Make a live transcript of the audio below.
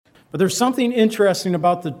But there's something interesting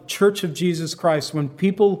about the Church of Jesus Christ. When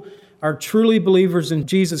people are truly believers in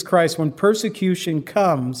Jesus Christ, when persecution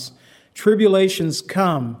comes, tribulations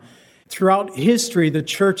come, throughout history, the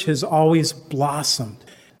church has always blossomed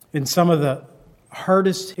in some of the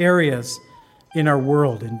hardest areas in our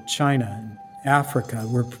world, in China and Africa,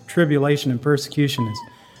 where tribulation and persecution is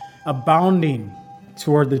abounding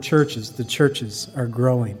toward the churches. The churches are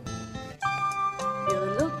growing.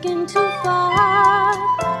 You're looking too far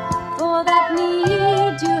for that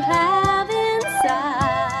need you have inside.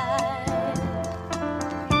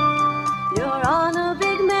 You're on a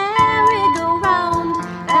big merry-go-round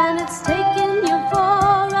and it's taking you for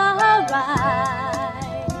a ride.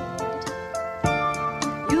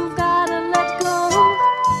 You've got to let go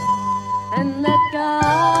and let God.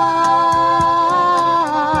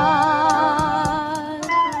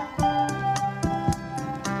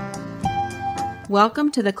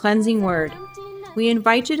 Welcome to the Cleansing Word. We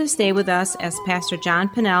invite you to stay with us as Pastor John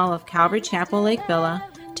Pennell of Calvary Chapel, Lake Villa,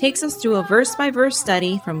 takes us through a verse-by-verse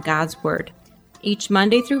study from God's Word. Each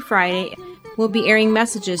Monday through Friday, we'll be airing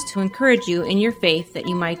messages to encourage you in your faith that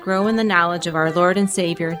you might grow in the knowledge of our Lord and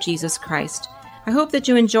Savior, Jesus Christ. I hope that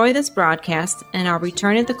you enjoy this broadcast, and I'll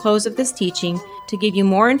return at the close of this teaching to give you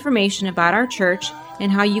more information about our church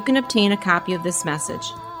and how you can obtain a copy of this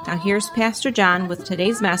message. Now here's Pastor John with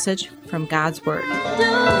today's message from God's Word. Do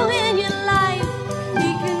in your life,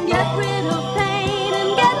 he can get rid of pain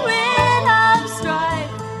and get rid of strife.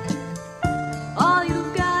 All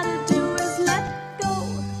you've got to do is let go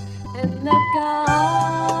and let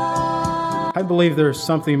God. I believe there's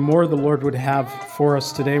something more the Lord would have for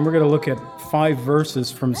us today, and we're going to look at 5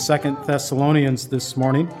 verses from 2 Thessalonians this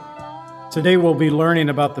morning. Today we'll be learning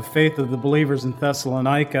about the faith of the believers in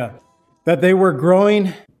Thessalonica, that they were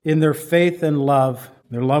growing in their faith and love.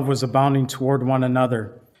 Their love was abounding toward one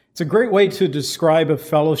another. It's a great way to describe a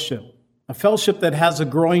fellowship that has a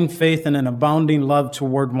growing faith and an abounding love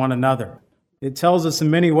toward one another. It tells us in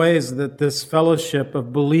many ways that this fellowship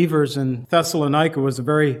of believers in Thessalonica was a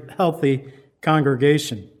very healthy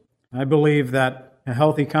congregation. I believe that a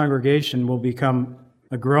healthy congregation will become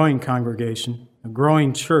a growing congregation, a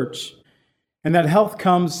growing church. And that health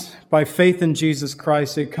comes by faith in Jesus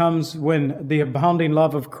Christ. It comes when the abounding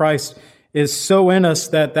love of Christ is so in us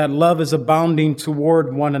that that love is abounding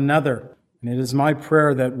toward one another. And it is my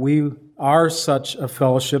prayer that we are such a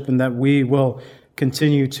fellowship and that we will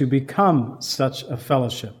continue to become such a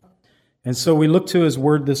fellowship. And so we look to his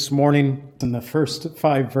word this morning in the first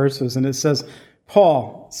 5 verses, and it says,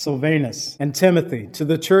 Paul, Silvanus, and Timothy, to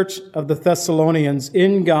the church of the Thessalonians,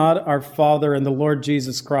 in God our Father and the Lord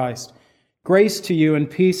Jesus Christ. Grace to you and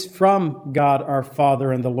peace from God our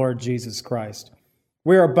Father and the Lord Jesus Christ.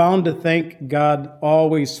 We are bound to thank God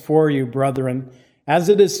always for you, brethren, as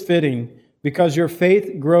it is fitting, because your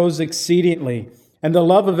faith grows exceedingly, and the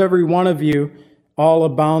love of every one of you all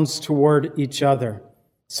abounds toward each other,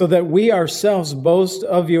 so that we ourselves boast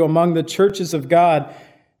of you among the churches of God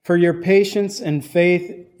for your patience and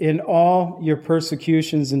faith in all your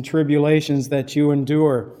persecutions and tribulations that you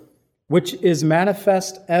endure, which is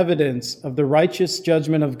manifest evidence of the righteous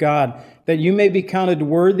judgment of God, that you may be counted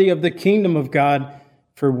worthy of the kingdom of God,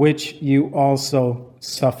 for which you also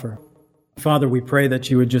suffer. Father, we pray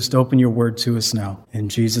that you would just open your word to us now. In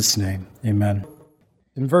Jesus' name, amen.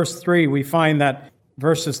 In verse 3, we find that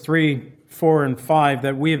verses 3, 4, and 5,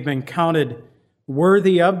 that we have been counted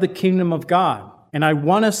worthy of the kingdom of God. And I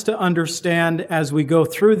want us to understand as we go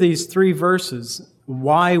through these 3 verses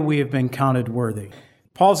why we have been counted worthy.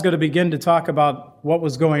 Paul's going to begin to talk about what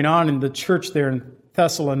was going on in the church there in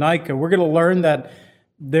Thessalonica. We're going to learn that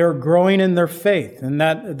they're growing in their faith and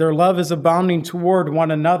that their love is abounding toward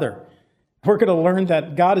one another. We're going to learn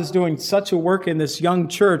that God is doing such a work in this young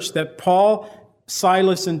church that Paul,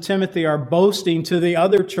 Silas, and Timothy are boasting to the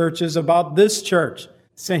other churches about this church,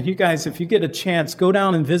 saying, you guys, if you get a chance, go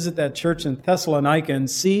down and visit that church in Thessalonica and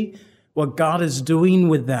see what God is doing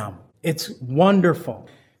with them. It's wonderful.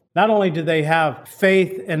 Not only do they have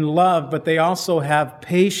faith and love, but they also have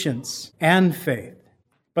patience and faith.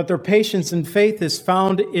 But their patience and faith is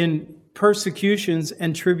found in persecutions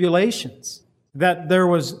and tribulations, that there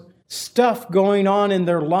was stuff going on in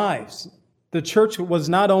their lives. The church was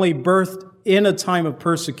not only birthed in a time of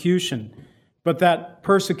persecution, but that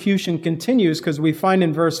persecution continues because we find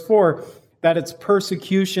in verse 4 that it's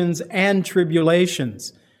persecutions and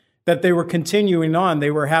tribulations, that they were continuing on.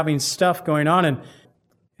 They were having stuff going on, and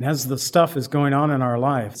as the stuff is going on in our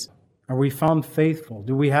lives, are we found faithful?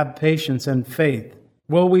 Do we have patience and faith?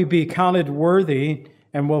 Will we be counted worthy?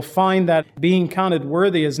 And we'll find that being counted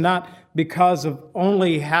worthy is not because of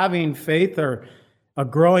only having faith or a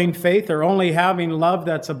growing faith, or only having love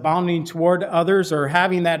that's abounding toward others, or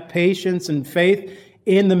having that patience and faith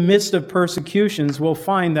in the midst of persecutions, we'll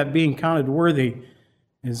find that being counted worthy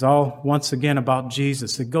is all once again about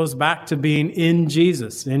Jesus. It goes back to being in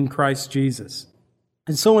Jesus, in Christ Jesus.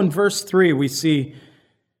 And so in verse 3, we see,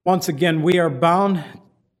 once again, we are bound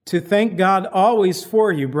to thank God always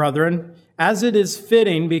for you, brethren, as it is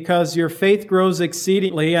fitting, because your faith grows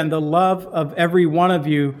exceedingly, and the love of every one of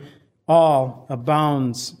you all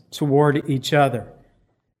abounds toward each other.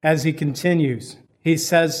 As he continues, he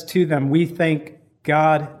says to them, we thank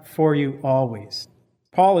God for you always.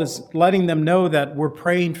 Paul is letting them know that we're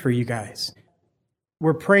praying for you guys.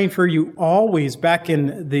 We're praying for you always. Back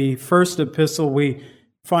in the first epistle, we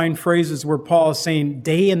find phrases where Paul is saying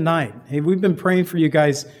day and night. Hey, we've been praying for you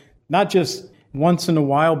guys, not just once in a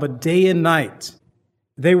while, but day and night.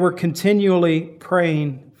 They were continually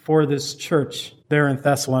praying for this church there in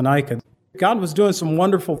Thessalonica. God was doing some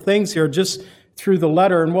wonderful things here just through the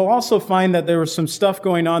letter, and we'll also find that there was some stuff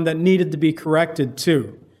going on that needed to be corrected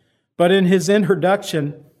too. But in his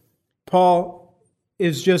introduction, Paul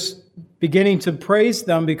is just beginning to praise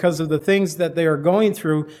them because of the things that they are going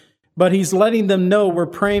through, but he's letting them know we're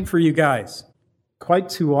praying for you guys. Quite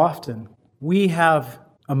too often, we have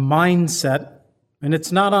a mindset, and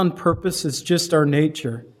it's not on purpose, it's just our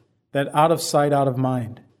nature, that out of sight, out of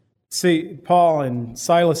mind. See, Paul and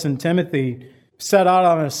Silas and Timothy set out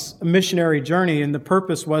on a missionary journey, and the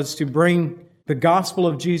purpose was to bring the gospel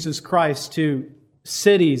of Jesus Christ to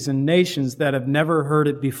cities and nations that have never heard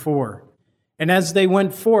it before. And as they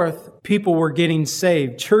went forth, people were getting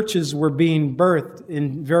saved. Churches were being birthed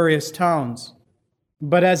in various towns.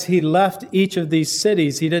 But as he left each of these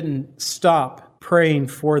cities, he didn't stop praying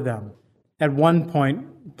for them. At one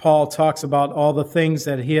point, Paul talks about all the things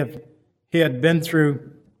that he had been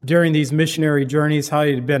through during these missionary journeys, how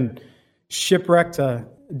he had been shipwrecked a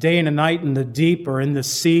day and a night in the deep or in the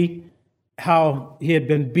sea, how he had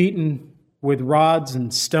been beaten with rods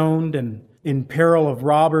and stoned and in peril of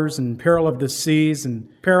robbers and peril of the seas and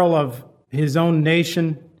peril of his own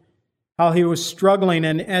nation, how he was struggling.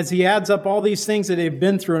 And as he adds up all these things that he had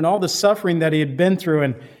been through and all the suffering that he had been through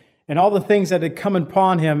and all the things that had come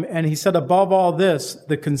upon him, and he said, above all this,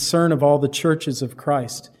 the concern of all the churches of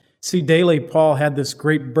Christ. See, daily, Paul had this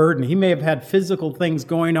great burden. He may have had physical things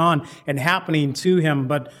going on and happening to him,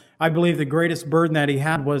 but I believe the greatest burden that he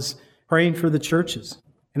had was praying for the churches.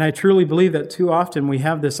 And I truly believe that too often we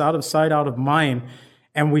have this out of sight, out of mind,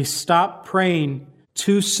 and we stop praying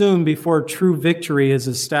too soon before true victory is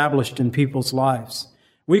established in people's lives.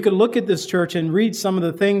 We could look at this church and read some of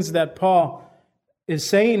the things that Paul is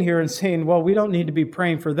saying here and saying, well, we don't need to be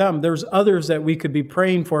praying for them. There's others that we could be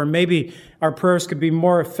praying for, and maybe our prayers could be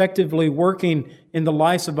more effectively working in the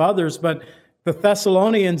lives of others. But the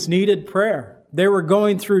Thessalonians needed prayer. They were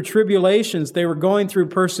going through tribulations. They were going through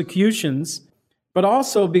persecutions. But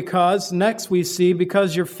also because, next we see,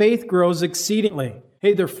 because your faith grows exceedingly.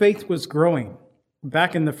 Hey, their faith was growing.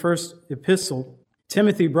 Back in the first epistle,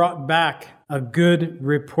 Timothy brought back a good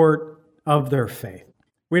report of their faith.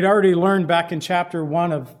 We'd already learned back in chapter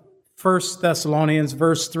 1 of 1 Thessalonians,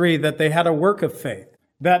 verse 3, that they had a work of faith.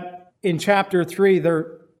 That in chapter 3, they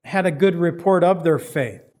had a good report of their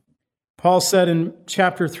faith. Paul said in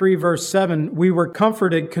chapter 3, verse 7, we were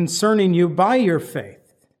comforted concerning you by your faith.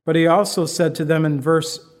 But he also said to them in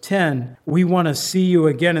verse 10, we want to see you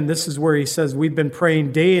again. And this is where he says, we've been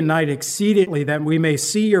praying day and night exceedingly that we may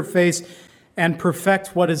see your face and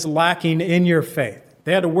perfect what is lacking in your faith.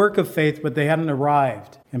 They had a work of faith, but they hadn't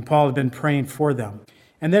arrived. And Paul had been praying for them.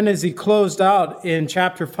 And then as he closed out in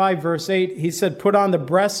chapter 5, verse 8, he said, put on the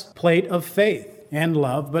breastplate of faith and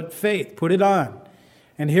love, but faith, put it on.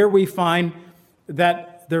 And here we find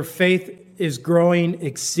that their faith is growing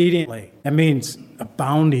exceedingly. That means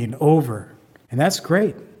abounding over. And that's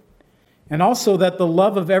great. And also that the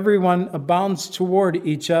love of everyone abounds toward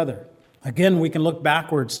each other. Again, we can look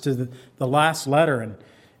backwards to the last letter. And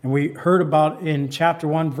we heard about in chapter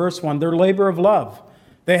 1, verse 1, their labor of love.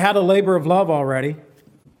 They had a labor of love already.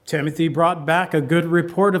 Timothy brought back a good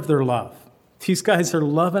report of their love. These guys are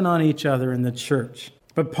loving on each other in the church.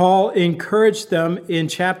 But Paul encouraged them in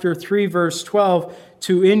chapter 3, verse 12,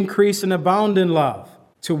 to increase and abound in love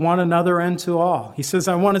to one another and to all. He says,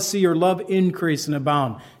 I want to see your love increase and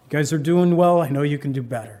abound. You guys are doing well. I know you can do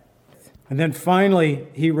better. And then finally,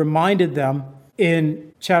 he reminded them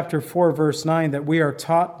in chapter 4, verse 9, that we are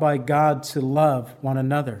taught by God to love one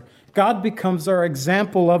another. God becomes our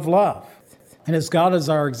example of love. And as God is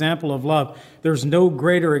our example of love, there's no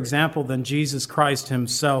greater example than Jesus Christ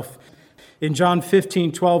himself. In John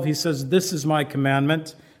 15:12, he says, this is my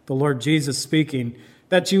commandment, the Lord Jesus speaking,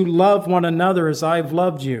 that you love one another as I've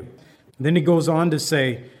loved you. Then he goes on to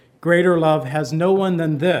say, greater love has no one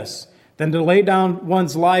than this, than to lay down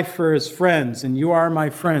one's life for his friends, and you are my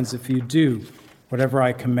friends if you do whatever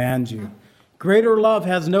I command you. Greater love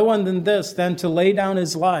has no one than this, than to lay down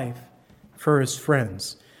his life for his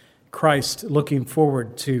friends. Christ looking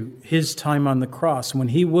forward to his time on the cross when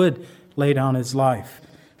he would lay down his life.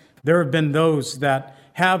 There have been those that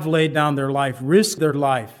have laid down their life, risked their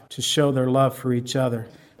life to show their love for each other.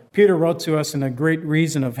 Peter wrote to us in a great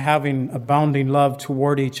reason of having abounding love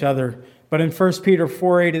toward each other. But in 1 Peter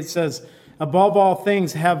 4:8 it says, above all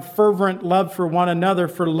things, have fervent love for one another,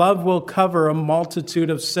 for love will cover a multitude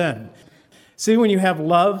of sin. See, when you have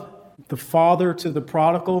love, the father to the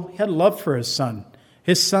prodigal, he had love for his son.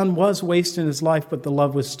 His son was wasting his life, but the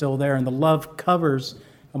love was still there. And the love covers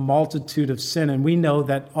a multitude of sin. And we know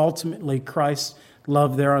that ultimately Christ's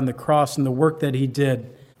love there on the cross and the work that he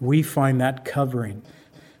did, we find that covering.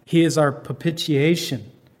 He is our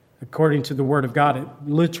propitiation. According to the Word of God, it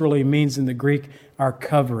literally means in the Greek, our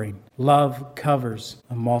covering. Love covers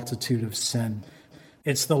a multitude of sin.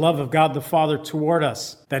 It's the love of God the Father toward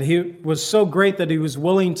us, that he was so great that he was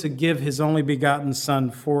willing to give his only begotten Son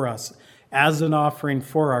for us as an offering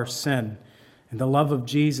for our sin. And the love of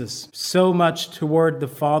Jesus so much toward the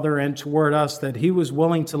Father and toward us that he was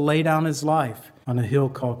willing to lay down his life on a hill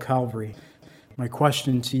called Calvary. My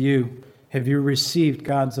question to you, have you received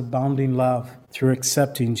God's abounding love through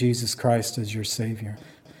accepting Jesus Christ as your Savior?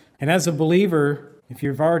 And as a believer, if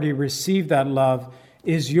you've already received that love,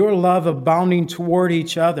 is your love abounding toward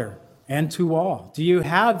each other and to all? Do you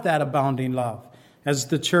have that abounding love as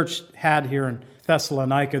the church had here in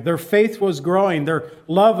Thessalonica? Their faith was growing, their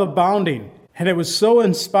love abounding. And it was so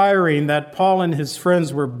inspiring that Paul and his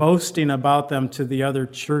friends were boasting about them to the other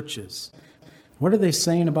churches. What are they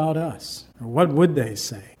saying about us? Or what would they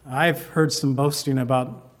say? I've heard some boasting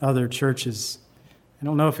about other churches. I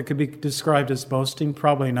don't know if it could be described as boasting.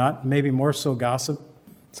 Probably not. Maybe more so gossip.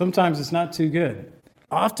 Sometimes it's not too good.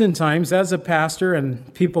 Oftentimes, as a pastor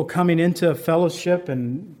and people coming into a fellowship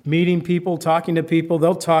and meeting people, talking to people,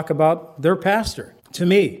 they'll talk about their pastor to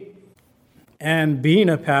me. And being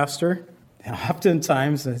a pastor,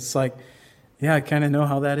 oftentimes it's like, yeah, I kind of know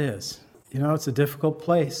how that is. You know, it's a difficult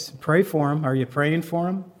place. Pray for them. Are you praying for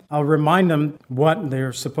them? I'll remind them what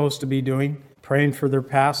they're supposed to be doing, praying for their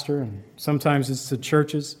pastor, and sometimes it's the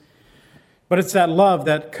churches. But it's that love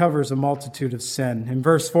that covers a multitude of sin. In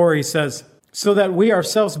verse 4, he says, so that we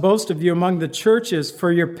ourselves boast of you among the churches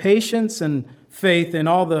for your patience and faith in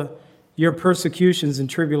all your persecutions and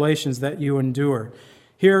tribulations that you endure.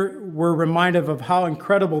 Here we're reminded of how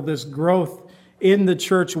incredible this growth in the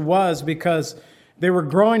church was, because they were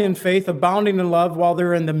growing in faith, abounding in love, while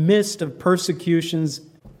they're in the midst of persecutions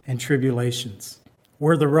and tribulations.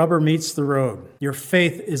 Where the rubber meets the road, your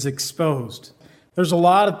faith is exposed. There's a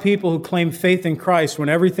lot of people who claim faith in Christ when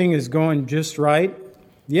everything is going just right.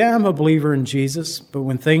 Yeah, I'm a believer in Jesus, but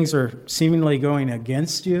when things are seemingly going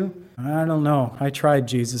against you, I don't know. I tried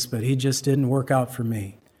Jesus, but he just didn't work out for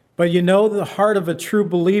me. But you know the heart of a true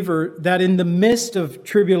believer, that in the midst of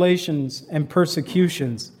tribulations and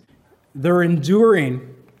persecutions, they're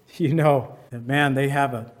enduring, that man, they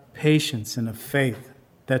have a patience and a faith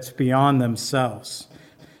that's beyond themselves.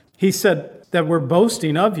 He said that we're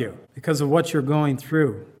boasting of you because of what you're going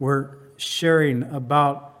through. We're sharing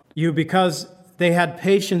about you because they had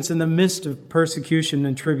patience in the midst of persecution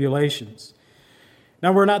and tribulations.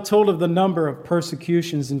 Now, we're not told of the number of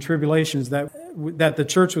persecutions and tribulations that the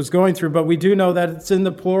church was going through, but we do know that it's in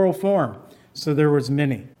the plural form. So there was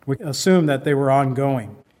many. We assume that they were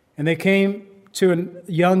ongoing. And they came to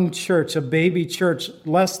a young church, a baby church,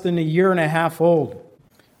 less than a year and a half old.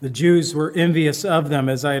 The Jews were envious of them,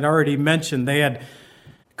 as I had already mentioned. They had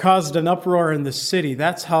caused an uproar in the city.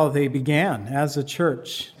 That's how they began as a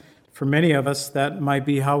church. For many of us, that might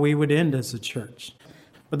be how we would end as a church.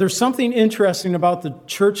 But there's something interesting about the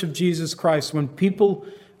Church of Jesus Christ. When people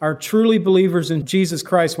are truly believers in Jesus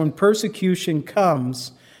Christ, when persecution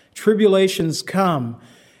comes, tribulations come,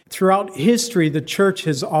 throughout history, the church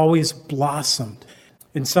has always blossomed.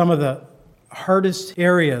 In some of the hardest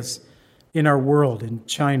areas in our world, in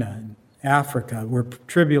China, in Africa, where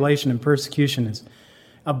tribulation and persecution is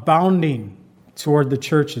abounding toward the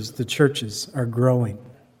churches are growing.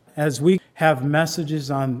 As we have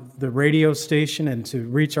messages on the radio station and to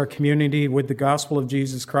reach our community with the gospel of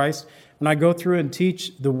Jesus Christ, when I go through and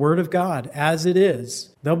teach the Word of God as it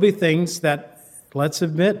is, there'll be things that, let's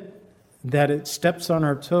admit, that it steps on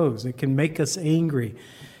our toes. It can make us angry.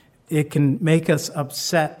 It can make us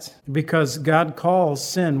upset because God calls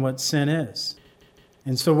sin what sin is.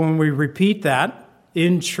 And so when we repeat that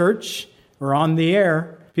in church, or on the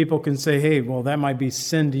air, people can say, hey, well, that might be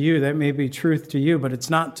sin to you. That may be truth to you, but it's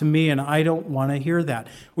not to me, and I don't want to hear that.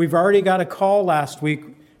 We've already got a call last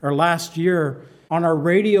year on our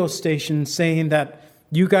radio station saying that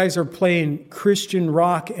you guys are playing Christian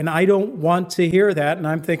rock, and I don't want to hear that. And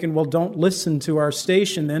I'm thinking, well, don't listen to our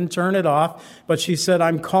station, then turn it off. But she said,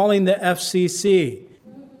 I'm calling the FCC,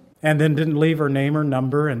 and then didn't leave her name or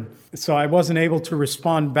number. And so I wasn't able to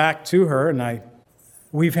respond back to her. And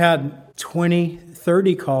we've had 20,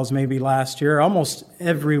 30 calls maybe last year, almost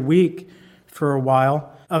every week for a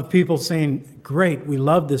while, of people saying, great, we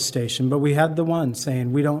love this station. But we had the one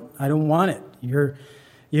saying, I don't want it.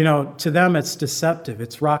 To them, it's deceptive.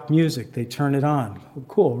 It's rock music. They turn it on.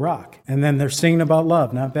 Cool, rock. And then they're singing about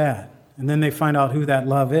love, not bad. And then they find out who that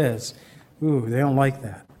love is. Ooh, they don't like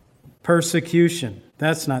that. Persecution.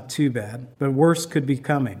 That's not too bad, but worse could be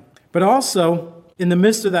coming. But also, in the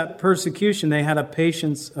midst of that persecution, they had a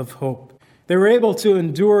patience of hope. They were able to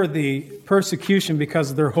endure the persecution because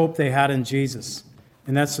of their hope they had in Jesus.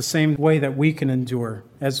 And that's the same way that we can endure.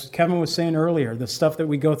 As Kevin was saying earlier, the stuff that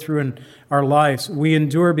we go through in our lives, we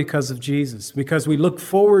endure because of Jesus, because we look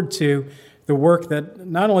forward to the work that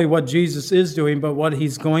not only what Jesus is doing, but what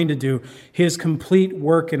he's going to do, his complete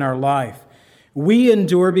work in our life. We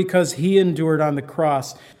endure because he endured on the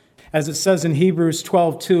cross. As it says in Hebrews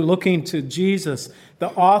 12:2, looking to Jesus, the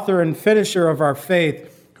author and finisher of our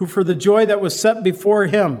faith, who for the joy that was set before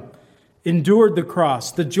him endured the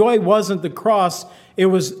cross. The joy wasn't the cross. It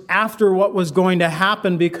was after what was going to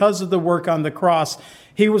happen because of the work on the cross.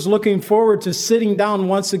 He was looking forward to sitting down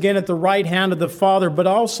once again at the right hand of the Father, but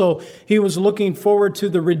also he was looking forward to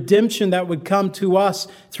the redemption that would come to us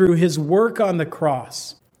through his work on the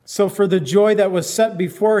cross. So for the joy that was set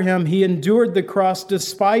before him, he endured the cross,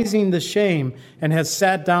 despising the shame, and has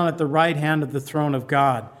sat down at the right hand of the throne of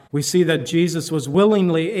God. We see that Jesus was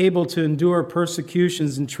willingly able to endure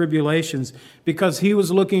persecutions and tribulations because he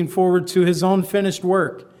was looking forward to his own finished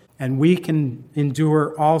work. And we can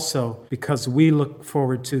endure also because we look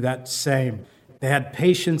forward to that same. They had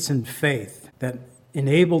patience and faith that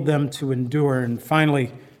enabled them to endure. And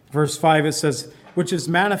finally, verse 5, it says, which is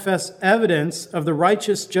manifest evidence of the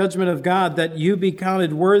righteous judgment of God, that you be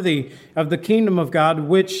counted worthy of the kingdom of God,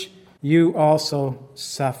 which you also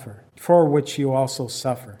suffer, for which you also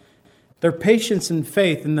suffer. Their patience and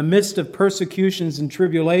faith in the midst of persecutions and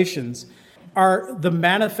tribulations are the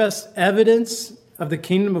manifest evidence of the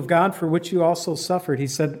kingdom of God, for which you also suffered. He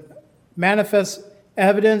said, manifest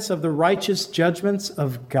evidence of the righteous judgments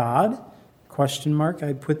of God, ?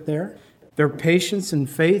 I'd put there. Their patience and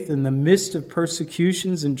faith in the midst of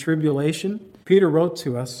persecutions and tribulation. Peter wrote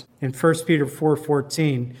to us in 1 Peter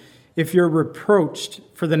 4:14, if you're reproached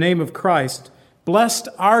for the name of Christ, blessed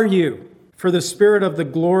are you, for the Spirit of the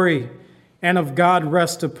glory and of God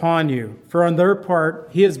rest upon you. For on their part,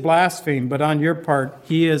 he is blasphemed, but on your part,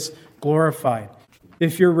 he is glorified.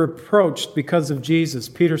 If you're reproached because of Jesus,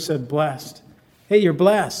 Peter said, blessed. Hey, you're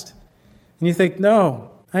blessed. And you think, no,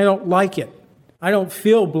 I don't like it. I don't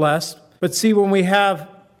feel blessed. But see, when we have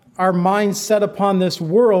our mind set upon this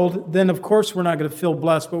world, then of course we're not going to feel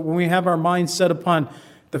blessed. But when we have our mind set upon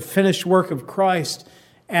the finished work of Christ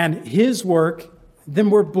and his work, then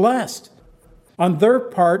we're blessed. On their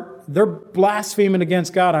part, they're blaspheming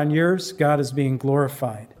against God. On yours, God is being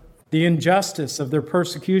glorified. The injustice of their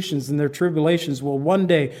persecutions and their tribulations will one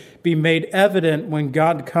day be made evident when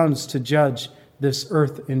God comes to judge this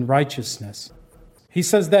earth in righteousness. He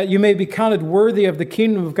says that you may be counted worthy of the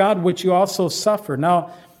kingdom of God, which you also suffer.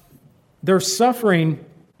 Now, their suffering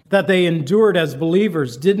that they endured as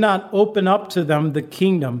believers did not open up to them the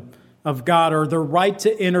kingdom of God or the right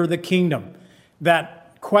to enter the kingdom.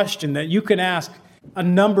 That question that you can ask a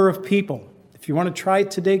number of people. If you want to try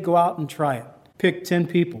it today, go out and try it. Pick 10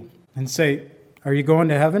 people and say, are you going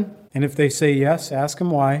to heaven? And if they say yes, ask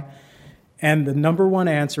them why. And the number one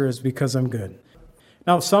answer is because I'm good.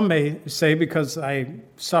 Now, some may say because I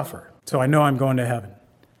suffer, so I know I'm going to heaven.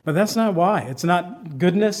 But that's not why. It's not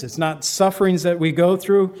goodness. It's not sufferings that we go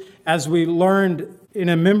through. As we learned in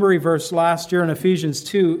a memory verse last year in Ephesians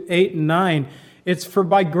 2:8 and 9, it's for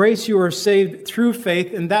by grace you are saved through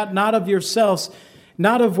faith, and that not of yourselves,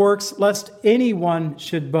 not of works, lest anyone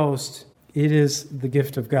should boast. It is the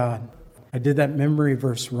gift of God. I did that memory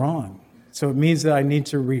verse wrong. So it means that I need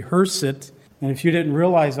to rehearse it. And if you didn't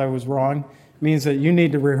realize I was wrong, it means that you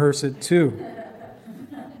need to rehearse it too.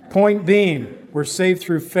 Point being, we're saved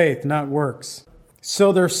through faith, not works.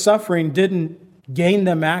 So their suffering didn't gain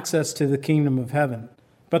them access to the kingdom of heaven.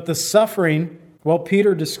 But the suffering, well,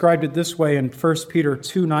 Peter described it this way in 1 Peter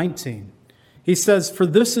 2:19. He says, "For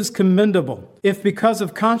this is commendable, if because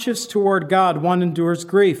of conscience toward God one endures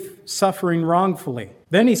grief, suffering wrongfully."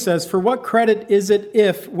 Then he says, "For what credit is it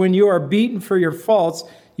if, when you are beaten for your faults,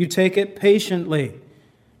 you take it patiently?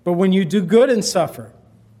 But when you do good and suffer,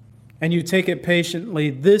 and you take it patiently,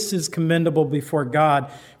 this is commendable before God.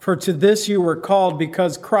 For to this you were called,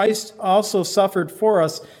 because Christ also suffered for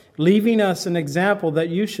us, leaving us an example that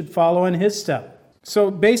you should follow in his step."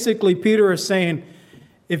 So basically, Peter is saying,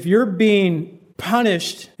 if you're being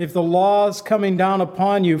punished, if the law is coming down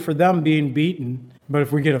upon you for them being beaten, but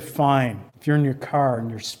if we get a fine, if you're in your car and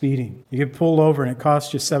you're speeding, you get pulled over and it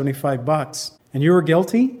costs you $75, and you were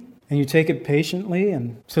guilty, and you take it patiently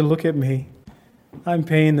and say, "Look at me. I'm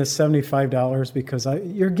paying this $75 because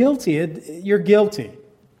you're guilty. You're guilty.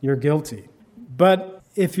 You're guilty." But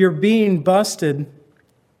if you're being busted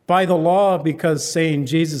by the law because saying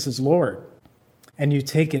Jesus is Lord, and you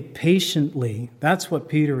take it patiently, that's what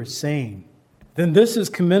Peter is saying, then this is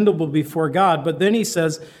commendable before God. But then he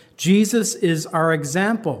says, Jesus is our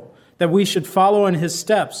example, that we should follow in his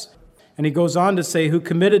steps. And he goes on to say, "Who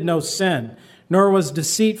committed no sin, nor was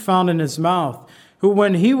deceit found in his mouth, who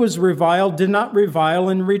when he was reviled did not revile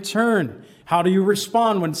in return." How do you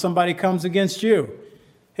respond when somebody comes against you?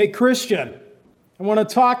 "Hey, Christian, I want to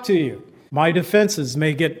talk to you." My defenses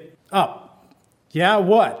may get up. Yeah,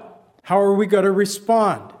 what? How are we going to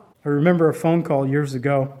respond? I remember a phone call years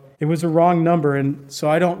ago. It was a wrong number, and so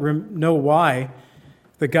I don't know why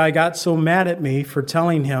the guy got so mad at me for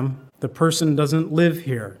telling him the person doesn't live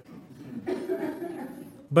here.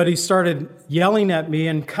 But he started yelling at me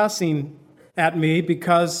and cussing at me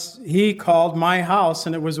because he called my house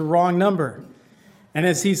and it was a wrong number. And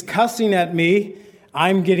as he's cussing at me,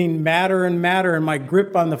 I'm getting madder and madder, and my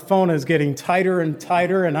grip on the phone is getting tighter and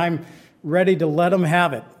tighter, and I'm ready to let him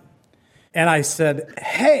have it. And I said,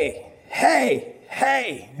 "Hey.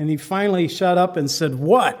 And he finally shut up and said,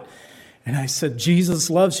 "What?" And I said, "Jesus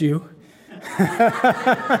loves you."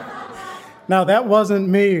 Now, that wasn't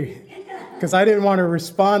me, because I didn't want to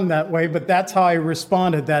respond that way, but that's how I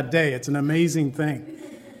responded that day. It's an amazing thing,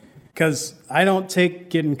 because I don't take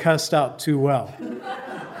getting cussed out too well,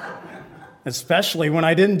 especially when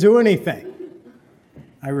I didn't do anything.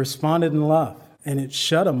 I responded in love, and it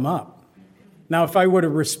shut him up. Now, if I would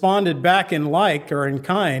have responded back in like or in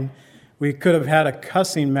kind, we could have had a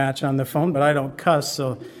cussing match on the phone, but I don't cuss,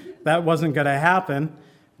 so that wasn't going to happen.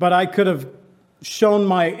 But I could have shown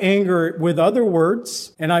my anger with other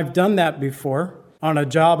words, and I've done that before. On a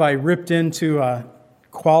job, I ripped into a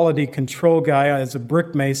quality control guy as a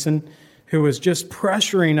brick mason who was just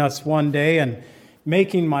pressuring us one day and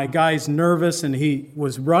making my guys nervous, and he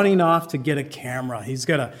was running off to get a camera. He's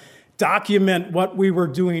going to document what we were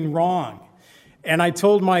doing wrong. And I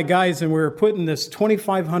told my guys, and we were putting this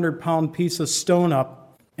 2,500-pound piece of stone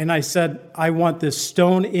up, and I said, "I want this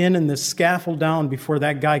stone in and this scaffold down before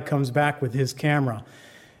that guy comes back with his camera."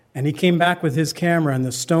 And he came back with his camera, and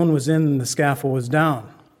the stone was in and the scaffold was down.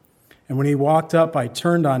 And when he walked up, I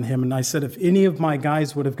turned on him, and I said, "If any of my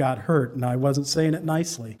guys would have got hurt," and I wasn't saying it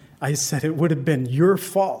nicely, I said, "it would have been your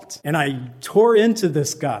fault." And I tore into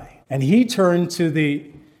this guy, and he turned to the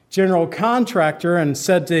general contractor and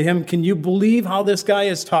said to him, "Can you believe how this guy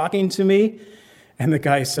is talking to me?" And the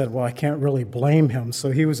guy said, "Well, I can't really blame him."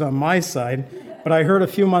 So he was on my side. But I heard a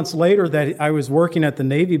few months later that I was working at the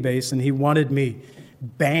Navy base and he wanted me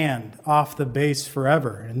banned off the base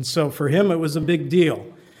forever. And so for him, it was a big deal.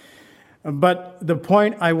 But the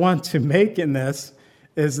point I want to make in this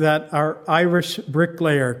is that our Irish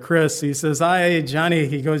bricklayer, Chris, he says, "Aye, Johnny,"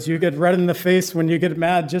 he goes, "you get red in the face when you get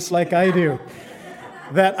mad just like I do."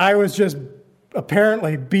 That I was just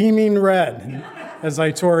apparently beaming red as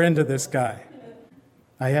I tore into this guy.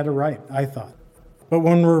 I had it right, I thought. But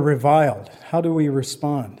when we're reviled, how do we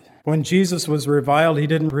respond? When Jesus was reviled, he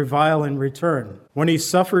didn't revile in return. When he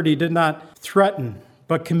suffered, he did not threaten,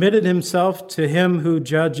 but committed himself to him who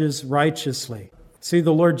judges righteously. See,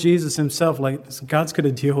 the Lord Jesus himself, God's going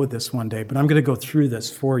to deal with this one day, but I'm going to go through this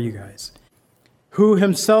for you guys. Who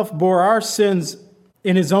himself bore our sins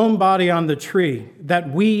in his own body on the tree,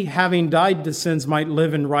 that we, having died to sins, might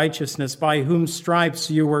live in righteousness, by whom stripes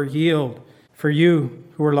you were healed. For you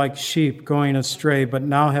who were like sheep going astray, but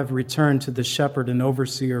now have returned to the shepherd and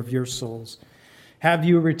overseer of your souls. Have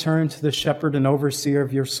you returned to the shepherd and overseer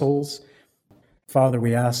of your souls? Father,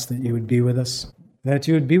 we ask that you would be with us, that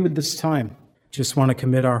you would be with this time. Just want to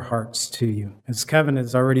commit our hearts to you. As Kevin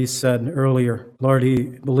has already said earlier, Lord, he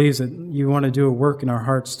believes that you want to do a work in our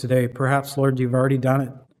hearts today. Perhaps, Lord, you've already done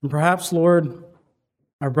it. And perhaps, Lord,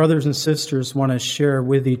 our brothers and sisters want to share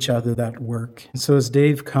with each other that work. And so as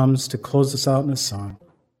Dave comes to close us out in a song,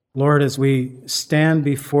 Lord, as we stand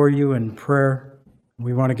before you in prayer,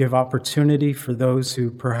 we want to give opportunity for those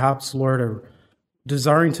who perhaps, Lord, are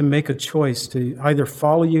desiring to make a choice to either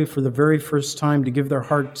follow you for the very first time, to give their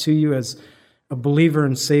heart to you as a believer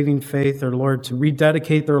in saving faith, or, Lord, to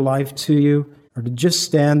rededicate their life to you, or to just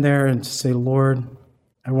stand there and to say, Lord,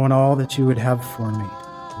 I want all that you would have for me.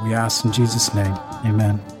 We ask in Jesus' name,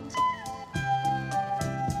 amen.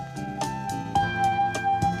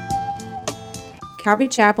 Calvary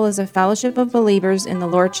Chapel is a fellowship of believers in the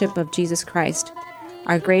Lordship of Jesus Christ.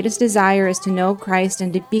 Our greatest desire is to know Christ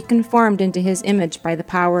and to be conformed into His image by the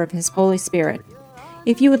power of His Holy Spirit.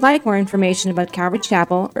 If you would like more information about Calvary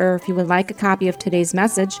Chapel, or if you would like a copy of today's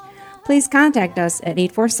message, please contact us at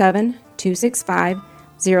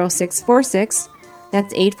 847-265-0646.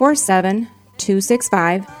 That's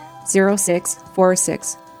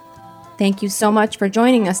 847-265-0646. Thank you so much for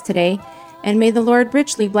joining us today, and may the Lord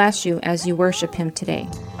richly bless you as you worship Him today.